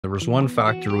There was one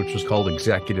factor which was called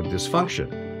executive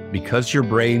dysfunction. Because your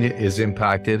brain is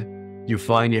impacted, you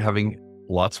find you're having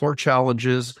lots more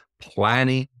challenges,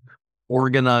 planning,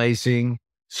 organizing,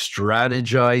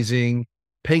 strategizing,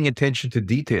 paying attention to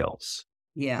details,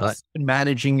 Yes. and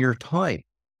managing your time.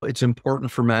 It's important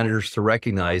for managers to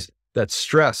recognize that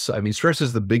stress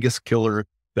is the biggest killer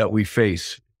that we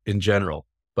face in general,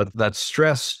 but that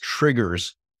stress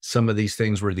triggers some of these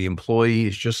things where the employee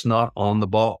is just not on the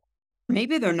ball.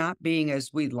 Maybe they're not being as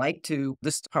we'd like to.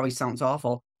 This probably sounds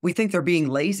awful. We think they're being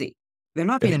lazy. They're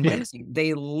not being lazy.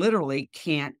 They literally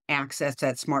can't access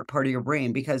that smart part of your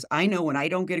brain because I know when I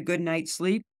don't get a good night's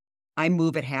sleep, I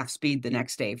move at half speed the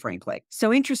next day, frankly.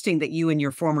 So interesting that you in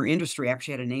your former industry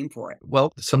actually had a name for it.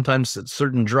 Well, sometimes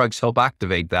certain drugs help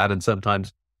activate that, and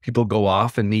sometimes people go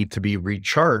off and need to be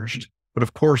recharged. But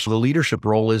of course, the leadership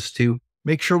role is to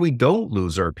make sure we don't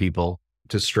lose our people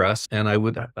to stress. And I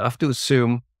would have to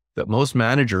assume that most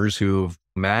managers who've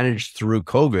managed through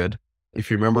COVID,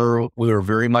 if you remember, we were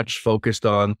very much focused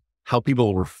on how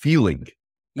people were feeling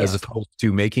as Yes. opposed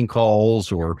to making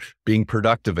calls or being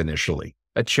productive initially.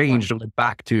 That changed and went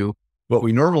back to what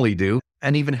we normally do,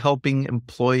 and even helping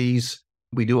employees.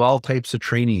 We do all types of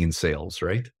training in sales,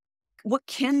 right? What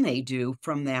can they do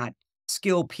from that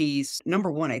skill piece? Number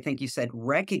one, I think you said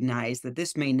recognize that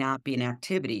this may not be an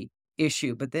activity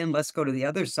issue, but then let's go to the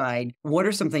other side. What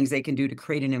are some things they can do to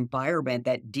create an environment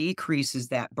that decreases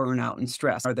that burnout and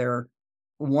stress? Are there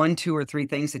one, two, or three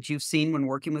things that you've seen when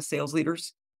working with sales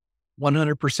leaders?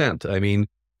 100%. I mean,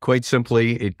 quite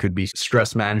simply, it could be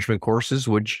stress management courses,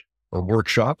 or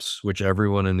workshops, which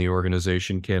everyone in the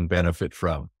organization can benefit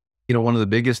from. One of the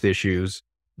biggest issues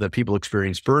that people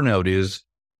experience burnout is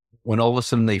when all of a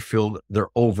sudden they feel they're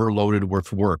overloaded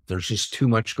with work. There's just too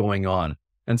much going on.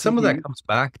 And some of that comes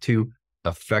back to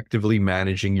effectively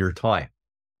managing your time.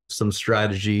 Some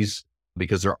strategies,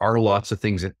 because there are lots of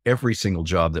things in every single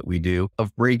job that we do,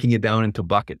 of breaking it down into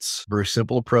buckets. Very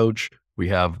simple approach. We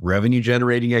have revenue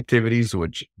generating activities,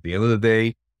 which at the end of the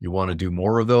day, you want to do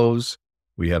more of those.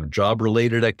 We have job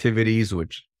related activities,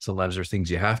 which sometimes are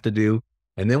things you have to do.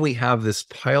 And then we have this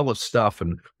pile of stuff.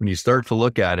 And when you start to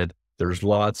look at it, there's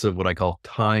lots of what I call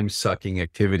time sucking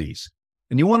activities.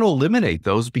 And you want to eliminate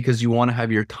those because you want to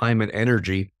have your time and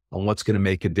energy on what's going to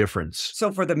make a difference. So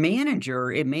for the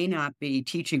manager, it may not be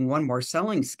teaching one more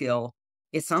selling skill.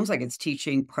 It sounds like it's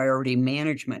teaching priority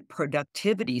management,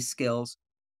 productivity skills,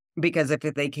 because if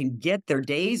they can get their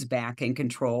days back in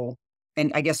control,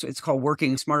 and I guess it's called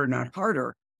working smarter, not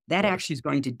harder, that actually is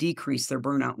going to decrease their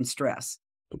burnout and stress.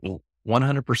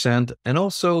 100%. And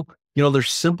also, there's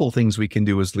simple things we can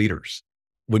do as leaders.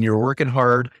 When you're working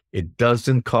hard, it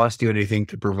doesn't cost you anything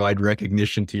to provide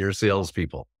recognition to your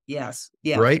salespeople. Yes.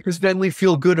 Yeah. Right? Because then we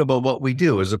feel good about what we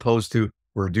do, as opposed to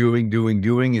we're doing,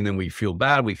 and then we feel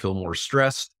bad. We feel more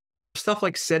stressed. Stuff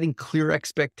like setting clear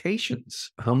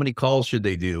expectations. How many calls should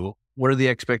they do? What are the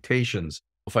expectations?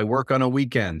 If I work on a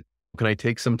weekend, can I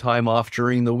take some time off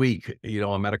during the week?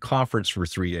 I'm at a conference for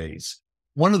 3 days.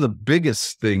 One of the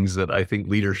biggest things that I think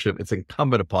it's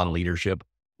incumbent upon leadership,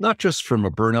 not just from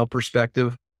a burnout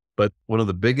perspective, but one of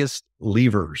the biggest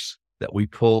levers that we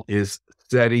pull is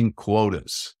setting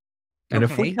quotas. And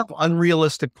if we have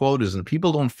unrealistic quotas and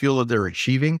people don't feel that they're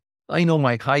achieving, I know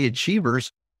my high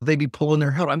achievers, they be pulling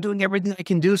their hair. I'm doing everything I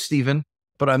can do, Stephen,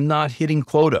 but I'm not hitting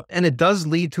quota. And it does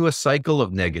lead to a cycle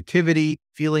of negativity,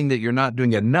 feeling that you're not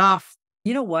doing enough.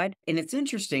 You know what? And it's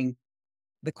interesting.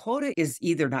 The quota is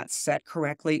either not set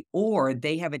correctly or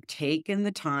they haven't taken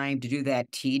the time to do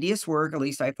that tedious work. At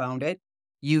least I found it.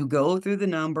 You go through the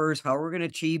numbers, how we're going to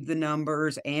achieve the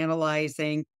numbers,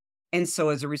 analyzing. And so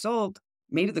as a result,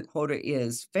 maybe the quota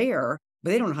is fair, but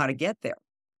they don't know how to get there.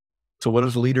 So what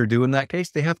does a leader do in that case?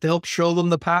 They have to help show them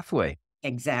the pathway.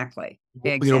 Exactly.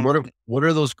 What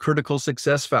are those critical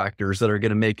success factors that are going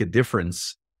to make a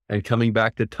difference? And coming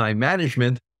back to time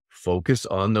management, focus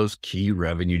on those key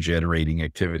revenue generating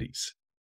activities.